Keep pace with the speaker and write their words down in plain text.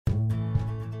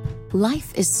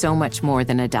Life is so much more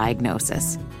than a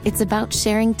diagnosis. It's about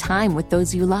sharing time with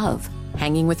those you love,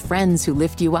 hanging with friends who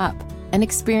lift you up, and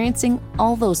experiencing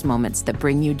all those moments that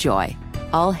bring you joy.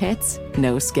 All hits,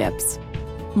 no skips.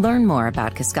 Learn more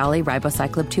about Kisqali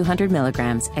Ribociclib 200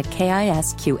 milligrams at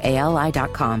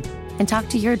KISQALI.com and talk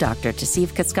to your doctor to see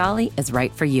if Kisqali is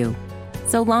right for you.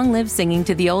 So long live singing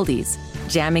to the oldies,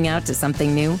 jamming out to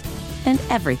something new, and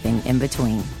everything in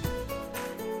between.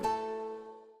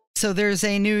 So there's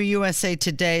a new USA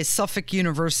Today Suffolk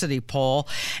University poll,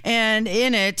 and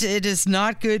in it is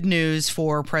not good news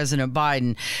for President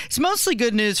Biden. It's mostly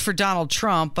good news for Donald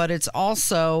Trump, but it's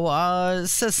also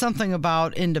says something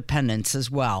about independents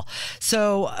as well.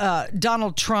 So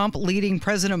Donald Trump leading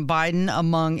President Biden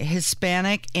among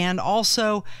Hispanic and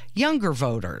also younger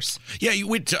voters. Yeah,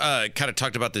 we kind of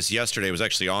talked about this yesterday. It was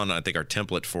actually on, I think, our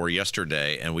template for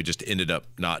yesterday, and we just ended up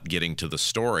not getting to the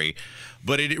story.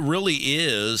 But it really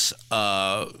is,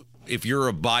 if you're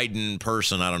a Biden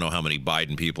person, I don't know how many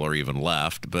Biden people are even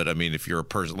left, but I mean, if you're a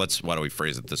person, why don't we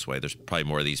phrase it this way? There's probably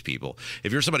more of these people.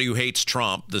 If you're somebody who hates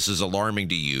Trump, this is alarming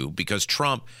to you because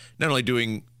Trump, not only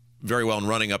doing very well and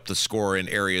running up the score in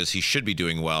areas he should be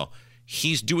doing well,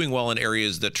 he's doing well in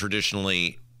areas that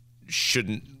traditionally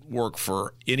shouldn't work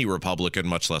for any Republican,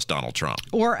 much less Donald Trump.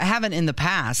 Or haven't in the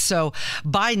past. So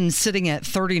Biden's sitting at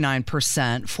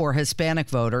 39% for Hispanic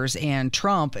voters, and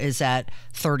Trump is at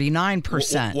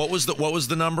 39%. What was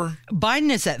the number?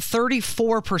 Biden is at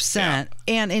 34%,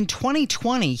 and in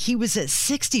 2020, he was at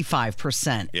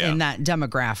 65% in that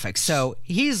demographic. So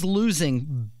he's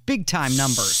losing big time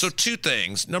numbers. So two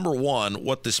things. Number one,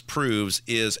 what this proves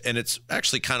is, and it's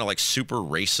actually kind of like super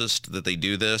racist that they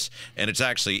do this, and it's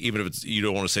actually, even if you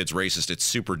don't want to say it's racist, it's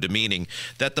super demeaning,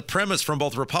 that the premise from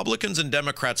both Republicans and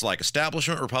Democrats, like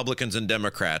establishment Republicans and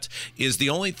Democrats, is the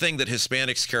only thing that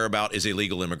Hispanics care about is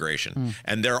illegal immigration.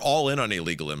 And they're all in on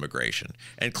illegal immigration.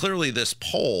 And clearly this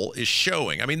poll is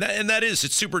showing, I mean,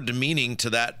 it's super demeaning to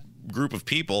that group of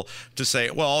people to say,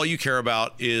 well, all you care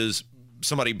about is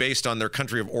somebody based on their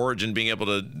country of origin being able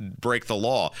to break the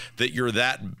law, that you're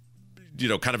that,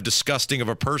 kind of disgusting of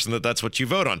a person that's what you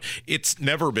vote on. It's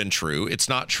never been true. It's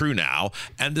not true now.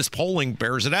 And this polling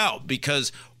bears it out,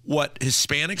 because what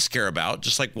Hispanics care about,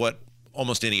 just like what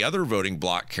almost any other voting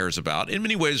bloc cares about, in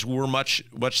many ways, we're much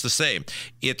the same.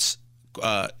 It's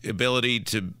ability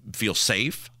to feel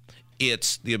safe.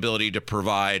 It's the ability to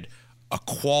provide a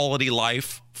quality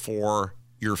life for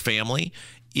your family.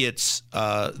 It's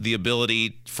the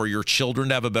ability for your children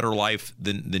to have a better life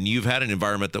than you've had, an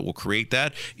environment that will create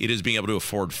that. It is being able to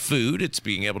afford food. It's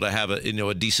being able to have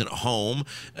a decent home.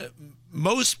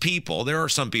 Most people, there are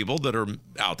some people that are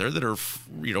out there that are,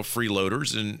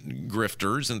 freeloaders and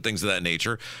grifters and things of that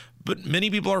nature. But many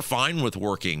people are fine with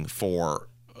working for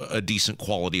a decent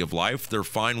quality of life. They're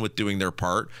fine with doing their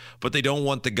part, but they don't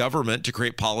want the government to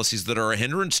create policies that are a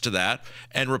hindrance to that.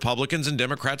 And Republicans and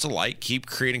Democrats alike keep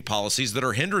creating policies that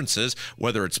are hindrances,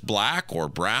 whether it's black or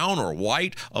brown or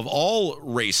white, of all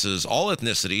races, all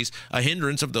ethnicities, a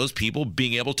hindrance of those people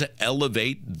being able to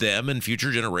elevate them and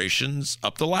future generations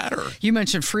up the ladder. You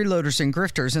mentioned freeloaders and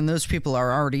grifters, and those people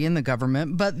are already in the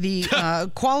government, but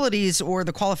the qualities or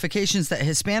the qualifications that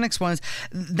Hispanics want,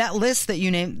 that list that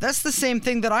you named, that's the same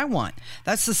thing that I want.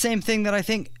 That's the same thing that I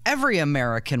think every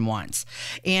American wants.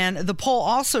 And the poll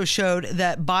also showed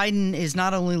that Biden is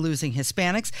not only losing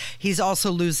Hispanics, he's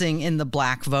also losing in the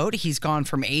black vote. He's gone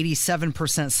from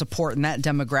 87% support in that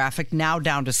demographic now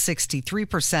down to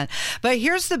 63%. But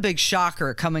here's the big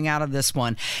shocker coming out of this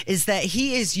one, is that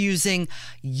he is using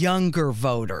younger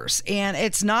voters. And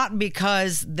it's not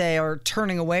because they are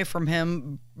turning away from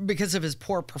him because of his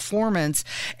poor performance.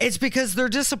 It's because they're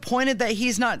disappointed that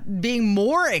he's not being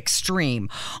more extreme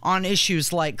on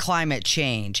issues like climate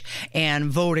change and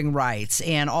voting rights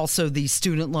and also the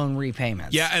student loan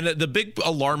repayments. Yeah, and the big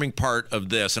alarming part of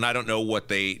this, and I don't know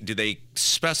do they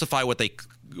specify what they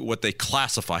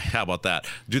classify? How about that?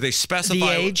 Do they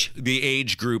specify the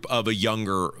age group of a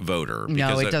younger voter?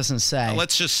 No, it doesn't say.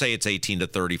 Let's just say it's 18 to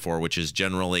 34, which is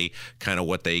generally kind of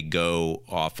what they go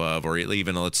off of, or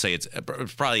even let's say it's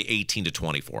probably 18 to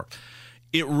 24.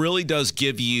 It really does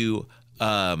give you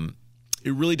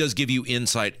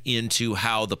insight into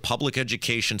how the public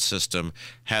education system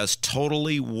has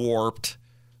totally warped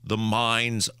the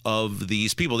minds of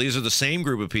these people. These are the same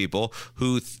group of people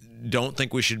who don't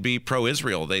think we should be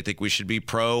pro-Israel. They think we should be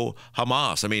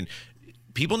pro-Hamas. I mean,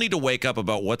 people need to wake up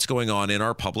about what's going on in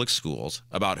our public schools,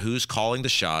 about who's calling the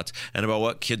shots, and about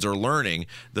what kids are learning.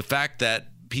 The fact that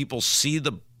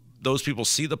those people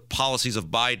see the policies of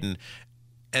Biden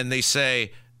and they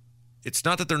say, it's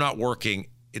not that they're not working,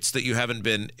 It's that you haven't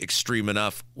been extreme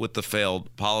enough with the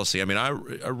failed policy. I mean, I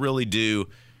really do.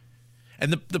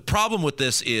 And the problem with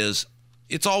this is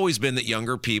it's always been that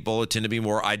younger people tend to be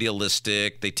more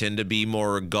idealistic. They tend to be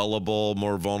more gullible,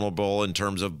 more vulnerable in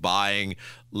terms of buying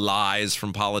lies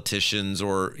from politicians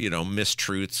or,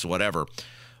 mistruths, whatever.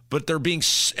 But they're being,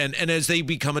 and as they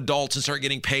become adults and start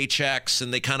getting paychecks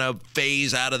and they kind of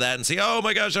phase out of that and say, oh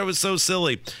my gosh, I was so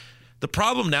silly. The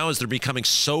problem now is they're becoming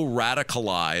so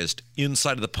radicalized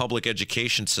inside of the public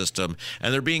education system,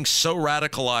 and they're being so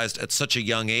radicalized at such a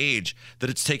young age that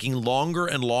it's taking longer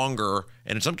and longer,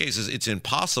 and in some cases it's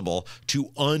impossible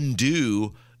to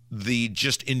undo the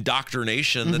just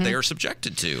indoctrination that they are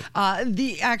subjected to.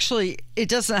 Actually, it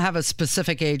doesn't have a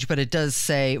specific age, but it does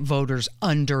say voters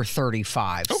under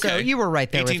 35. Okay. So you were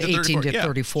right there with 18 to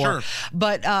 34. Sure.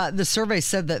 But the survey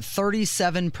said that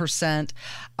 37%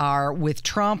 are with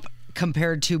Trump,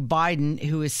 compared to Biden,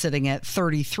 who is sitting at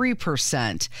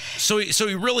 33%. So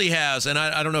he really has, and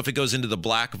I don't know if it goes into the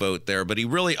black vote there, but he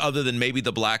really, other than maybe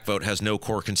the black vote, has no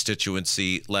core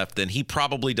constituency left. Then he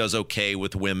probably does okay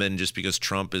with women just because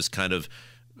Trump is kind of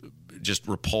just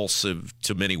repulsive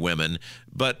to many women.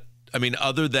 But, I mean,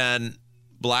 other than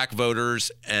black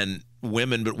voters and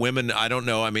women, but women, I don't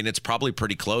know. I mean, it's probably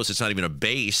pretty close. It's not even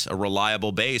a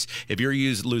reliable base. If you're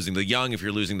losing the young, if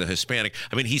you're losing the Hispanic,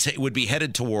 I mean, he would be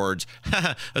headed towards,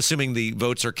 assuming the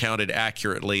votes are counted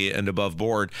accurately and above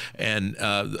board, and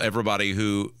everybody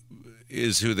who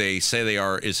is who they say they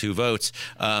are is who votes,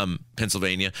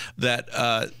 Pennsylvania, that,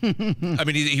 I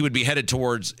mean, he would be headed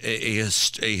towards a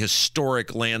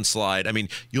historic landslide. I mean,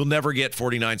 you'll never get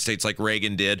 49 states like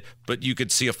Reagan did, but you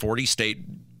could see a 40-state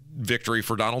victory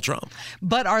for Donald Trump.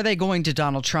 But are they going to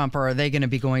Donald Trump, or are they going to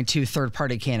be going to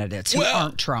third-party candidates who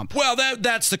aren't Trump? Well,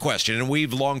 that's the question. And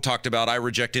we've long talked about, I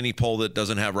reject any poll that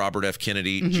doesn't have Robert F.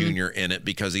 Kennedy Jr. in it,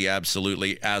 because he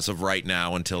absolutely, as of right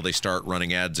now, until they start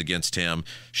running ads against him,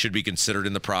 should be considered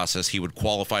in the process. He would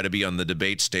qualify to be on the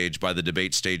debate stage by the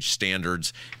debate stage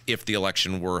standards if the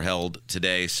election were held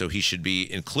today. So he should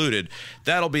be included.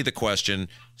 That'll be the question.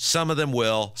 Some of them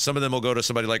will. Some of them will go to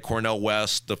somebody like Cornel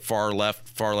West, the far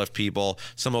left people.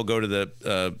 Some will go to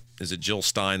the is it Jill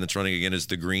Stein that's running again as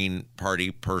the Green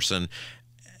Party person,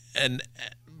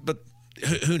 but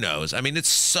who knows? I mean, it's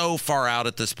so far out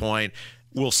at this point.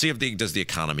 We'll see if does the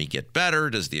economy get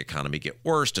better? Does the economy get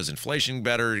worse? Does inflation get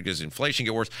better? Does inflation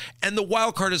get worse? And the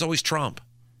wild card is always Trump.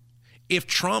 If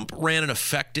Trump ran an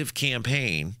effective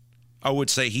campaign, I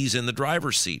would say he's in the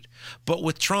driver's seat. But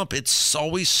with Trump, it's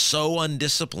always so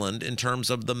undisciplined in terms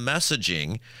of the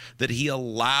messaging that he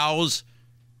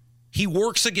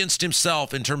works against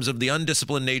himself in terms of the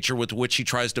undisciplined nature with which he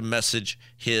tries to message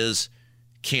his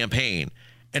campaign.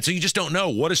 And so you just don't know,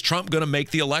 what is Trump going to make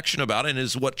the election about? And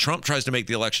is what Trump tries to make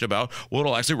the election about what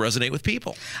will actually resonate with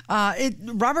people?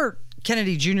 Robert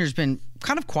Kennedy Jr. has been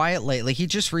kind of quiet lately. He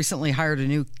just recently hired a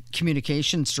new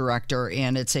communications director,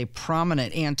 and it's a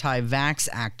prominent anti-vax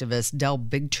activist, Del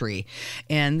Bigtree.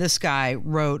 And this guy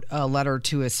wrote a letter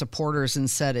to his supporters and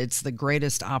said it's the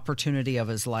greatest opportunity of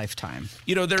his lifetime.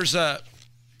 You know, there's a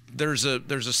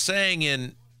saying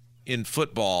in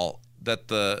football that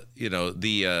the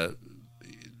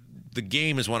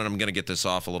game is won, and I'm going to get this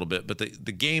off a little bit, but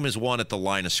the game is won at the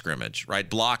line of scrimmage, right?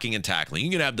 Blocking and tackling.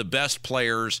 You can have the best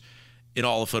players in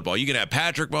all of football. You can have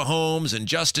Patrick Mahomes and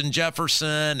Justin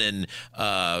Jefferson and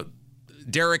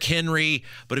Derrick Henry,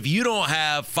 but if you don't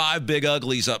have five big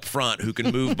uglies up front who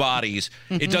can move bodies,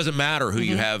 it doesn't matter who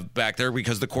you have back there,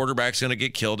 because the quarterback's going to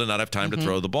get killed and not have time to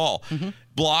throw the ball.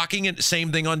 Blocking, and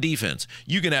same thing on defense.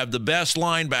 You can have the best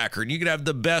linebacker and you can have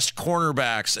the best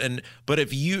cornerbacks, but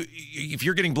if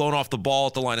you're getting blown off the ball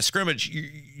at the line of scrimmage,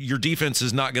 your defense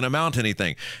is not going to mount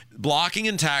anything. Blocking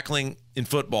and tackling in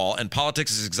football, and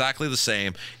politics is exactly the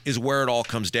same, is where it all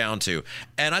comes down to.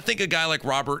 And I think a guy like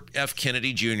Robert F.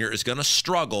 Kennedy Jr. is going to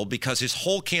struggle, because his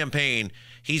whole campaign,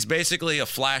 he's basically a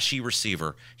flashy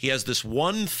receiver. He has this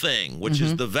one thing, which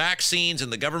is the vaccines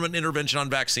and the government intervention on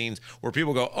vaccines, where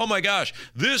people go, oh my gosh,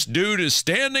 this dude is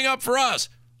standing up for us.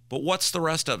 But what's the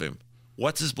rest of him?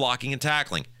 What's his blocking and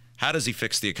tackling? How does he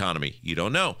fix the economy? You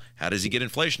don't know. How does he get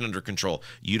inflation under control?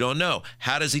 You don't know.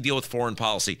 How does he deal with foreign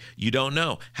policy? You don't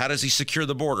know. How does he secure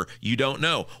the border? You don't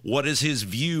know. What is his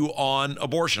view on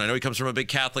abortion? I know he comes from a big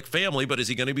Catholic family, but is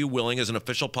he going to be willing as an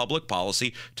official public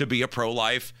policy to be a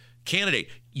pro-life candidate?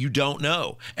 You don't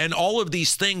know. And all of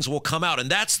these things will come out,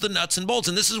 and that's the nuts and bolts.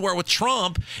 And this is where with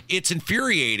Trump, it's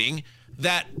infuriating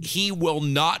that he will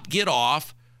not get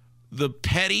off the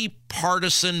petty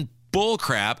partisan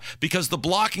bullcrap because the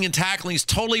blocking and tackling is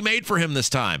totally made for him this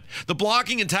time. The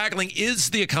blocking and tackling is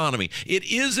the economy. It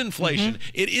is inflation.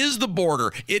 It is the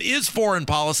border. It is foreign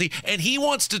policy. And he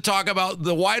wants to talk about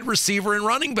the wide receiver and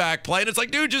running back play. And it's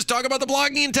like, dude, just talk about the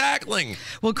blocking and tackling.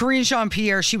 Well, Karine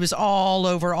Jean-Pierre, she was all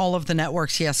over all of the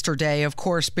networks yesterday, of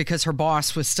course, because her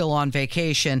boss was still on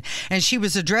vacation. And she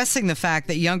was addressing the fact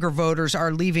that younger voters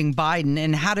are leaving Biden.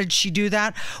 And how did she do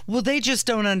that? Well, they just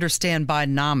don't understand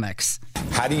Bidenomics.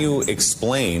 How do you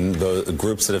explain the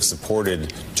groups that have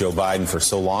supported Joe Biden for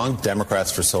so long,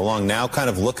 Democrats for so long, now kind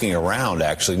of looking around,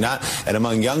 actually, and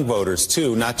among young voters,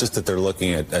 too, not just that they're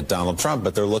looking at Donald Trump,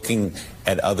 but they're looking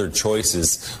at other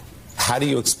choices. How do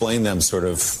you explain them sort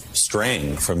of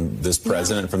straying from this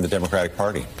president, from the Democratic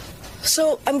Party?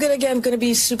 So I'm going to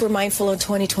be super mindful of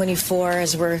 2024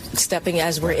 as we're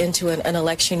into an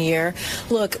election year.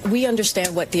 Look, we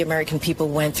understand what the American people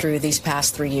went through these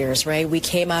past 3 years, right? We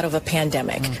came out of a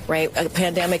pandemic, right? A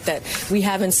pandemic that we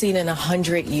haven't seen in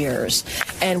 100 years.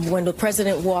 And when the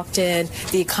president walked in,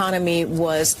 the economy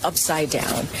was upside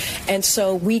down. And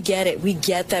so we get it. We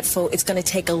get that it's going to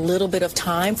take a little bit of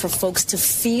time for folks to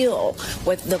feel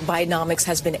what the Bidenomics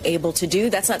has been able to do.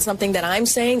 That's not something that I'm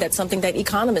saying. That's something that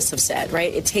economists have said.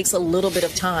 Right? It takes a little bit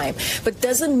of time, but it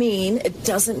doesn't mean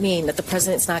that the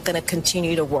president's not going to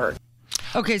continue to work.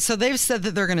 Okay, so they've said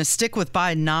that they're going to stick with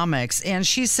Bidenomics, and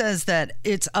she says that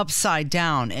it's upside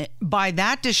down. By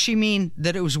that, does she mean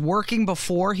that it was working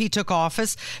before he took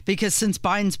office? Because since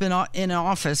Biden's been in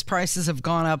office, prices have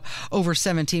gone up over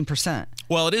 17%.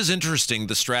 Well, it is interesting,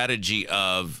 the strategy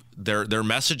of their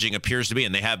messaging appears to be,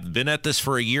 and they have been at this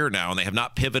for a year now, and they have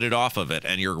not pivoted off of it,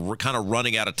 and you're kind of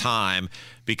running out of time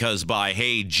because by,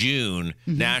 hey, June,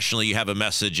 nationally you have a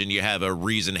message and you have a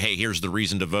reason, hey, here's the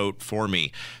reason to vote for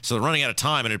me. So they're running out of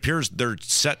time, and it appears they're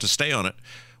set to stay on it,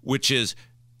 which is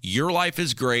your life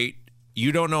is great,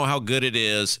 you don't know how good it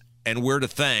is, and we're to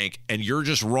thank, and you're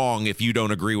just wrong if you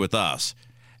don't agree with us.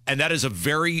 And that is a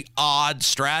very odd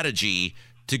strategy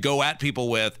to go at people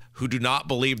with who do not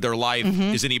believe their life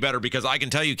is any better. Because I can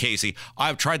tell you, Casey,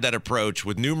 I've tried that approach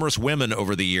with numerous women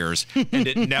over the years, and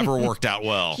it never worked out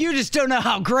well. You just don't know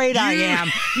how great I am.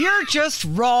 You're just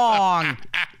wrong.